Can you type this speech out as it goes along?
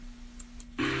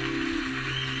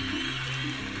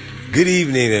Good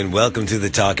evening and welcome to the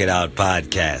Talk It Out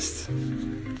podcast.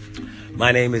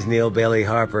 My name is Neil Bailey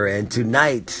Harper, and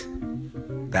tonight,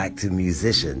 back to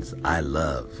musicians I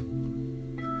love.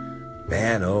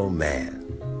 Man, oh man.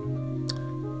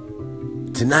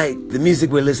 Tonight, the music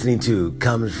we're listening to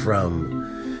comes from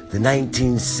the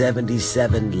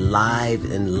 1977 Live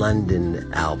in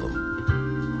London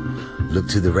album, Look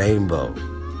to the Rainbow.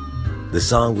 The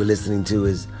song we're listening to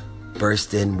is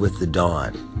Burst In With the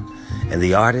Dawn, and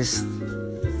the artist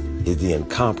is the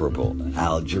incomparable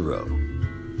Jarreau.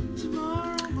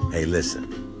 Hey, listen.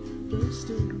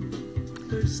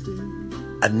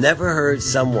 I've never heard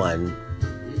someone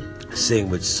sing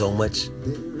with so much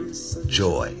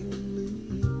joy,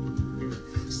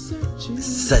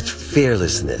 such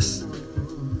fearlessness,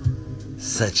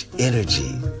 such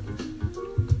energy.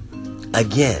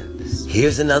 Again,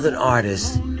 here's another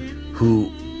artist who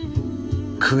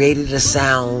created a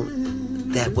sound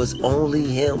that was only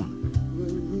him.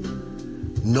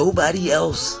 Nobody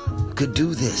else could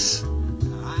do this.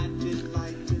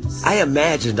 I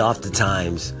imagined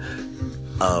oftentimes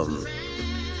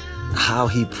how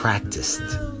he practiced,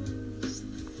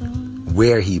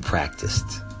 where he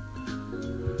practiced,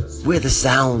 where the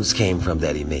sounds came from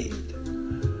that he made,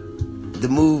 the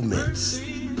movements,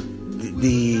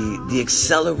 the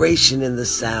acceleration in the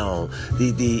sound,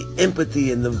 the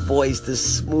empathy in the voice, the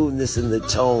smoothness in the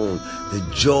tone, the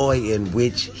joy in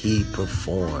which he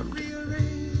performed.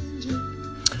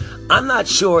 I'm not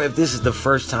sure if this is the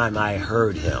first time I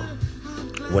heard him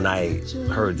when I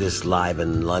heard this Live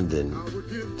in London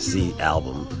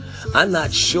album. I'm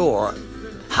not sure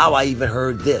how I even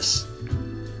heard this.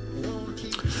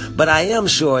 But I am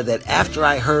sure that after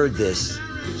I heard this,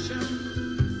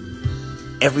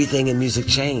 everything in music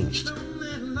changed.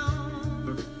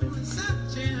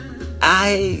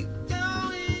 I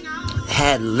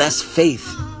had less faith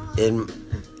in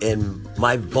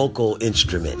my vocal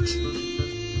instrument.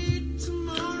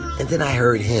 And then I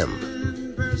heard him.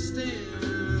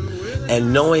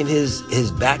 And knowing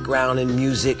his background in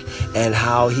music and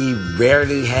how he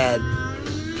rarely had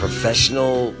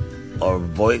professional or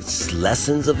voice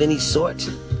lessons of any sort,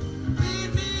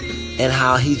 and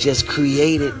how he just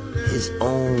created his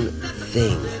own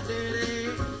thing,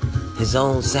 his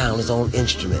own sound, his own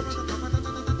instrument.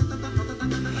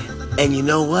 And you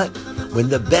know what? When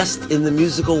the best in the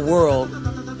musical world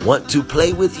want to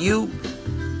play with you,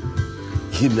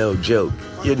 you're no joke.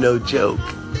 You're no joke.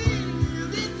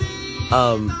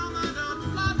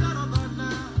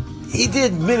 He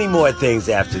did many more things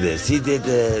after this. He did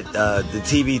the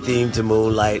TV theme to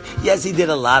Moonlight. Yes, he did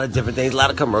a lot of different things, a lot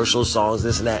of commercial songs,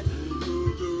 this and that.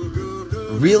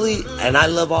 Really, and I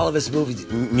love all of his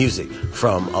music,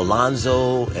 from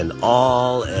Alonzo and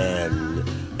All and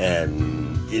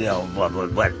you know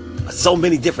what so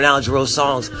many different Al Jarreau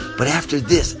songs. But after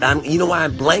this, you know why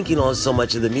I'm blanking on so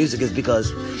much of the music is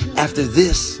because after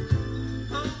this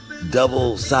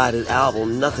double-sided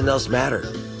album, nothing else mattered.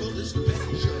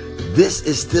 This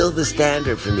is still the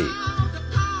standard for me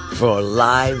for a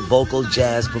live vocal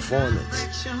jazz performance.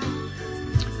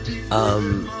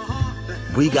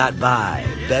 We Got By,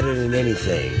 Better Than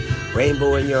Anything,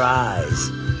 Rainbow in Your Eyes.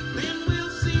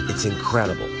 It's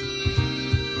incredible.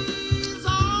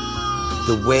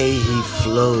 The way he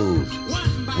flowed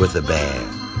with the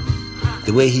band,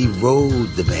 the way he rode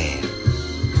the band,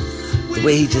 the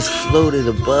way he just floated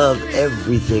above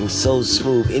everything so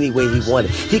smooth any way he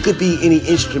wanted. He could be any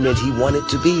instrument he wanted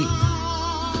to be.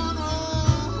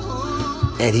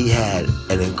 And he had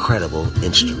an incredible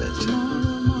instrument.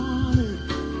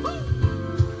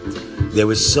 There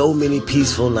were so many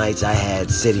peaceful nights I had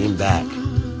sitting back,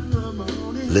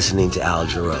 listening to Al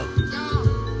Jarreau,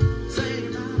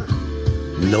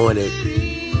 knowing that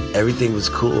everything was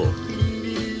cool.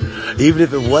 Even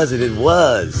if it wasn't, it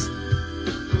was.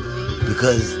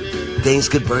 Because things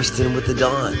could burst in with the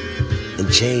dawn and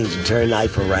change and turn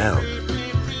life around.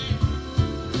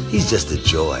 He's just a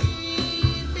joy.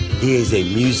 He is a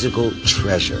musical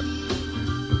treasure.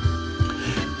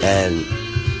 And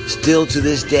still to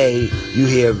this day, you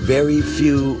hear very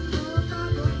few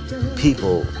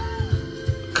people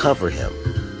cover him.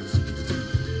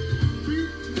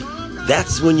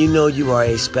 That's when you know you are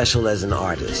as special as an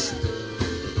artist.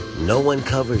 No one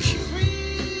covers you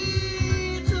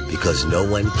because no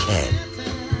one can.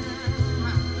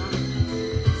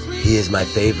 He is my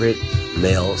favorite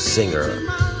male singer,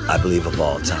 I believe, of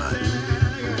all time.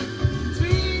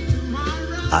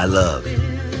 I love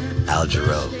Al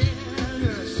Jarreau.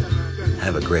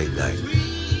 Have a great night.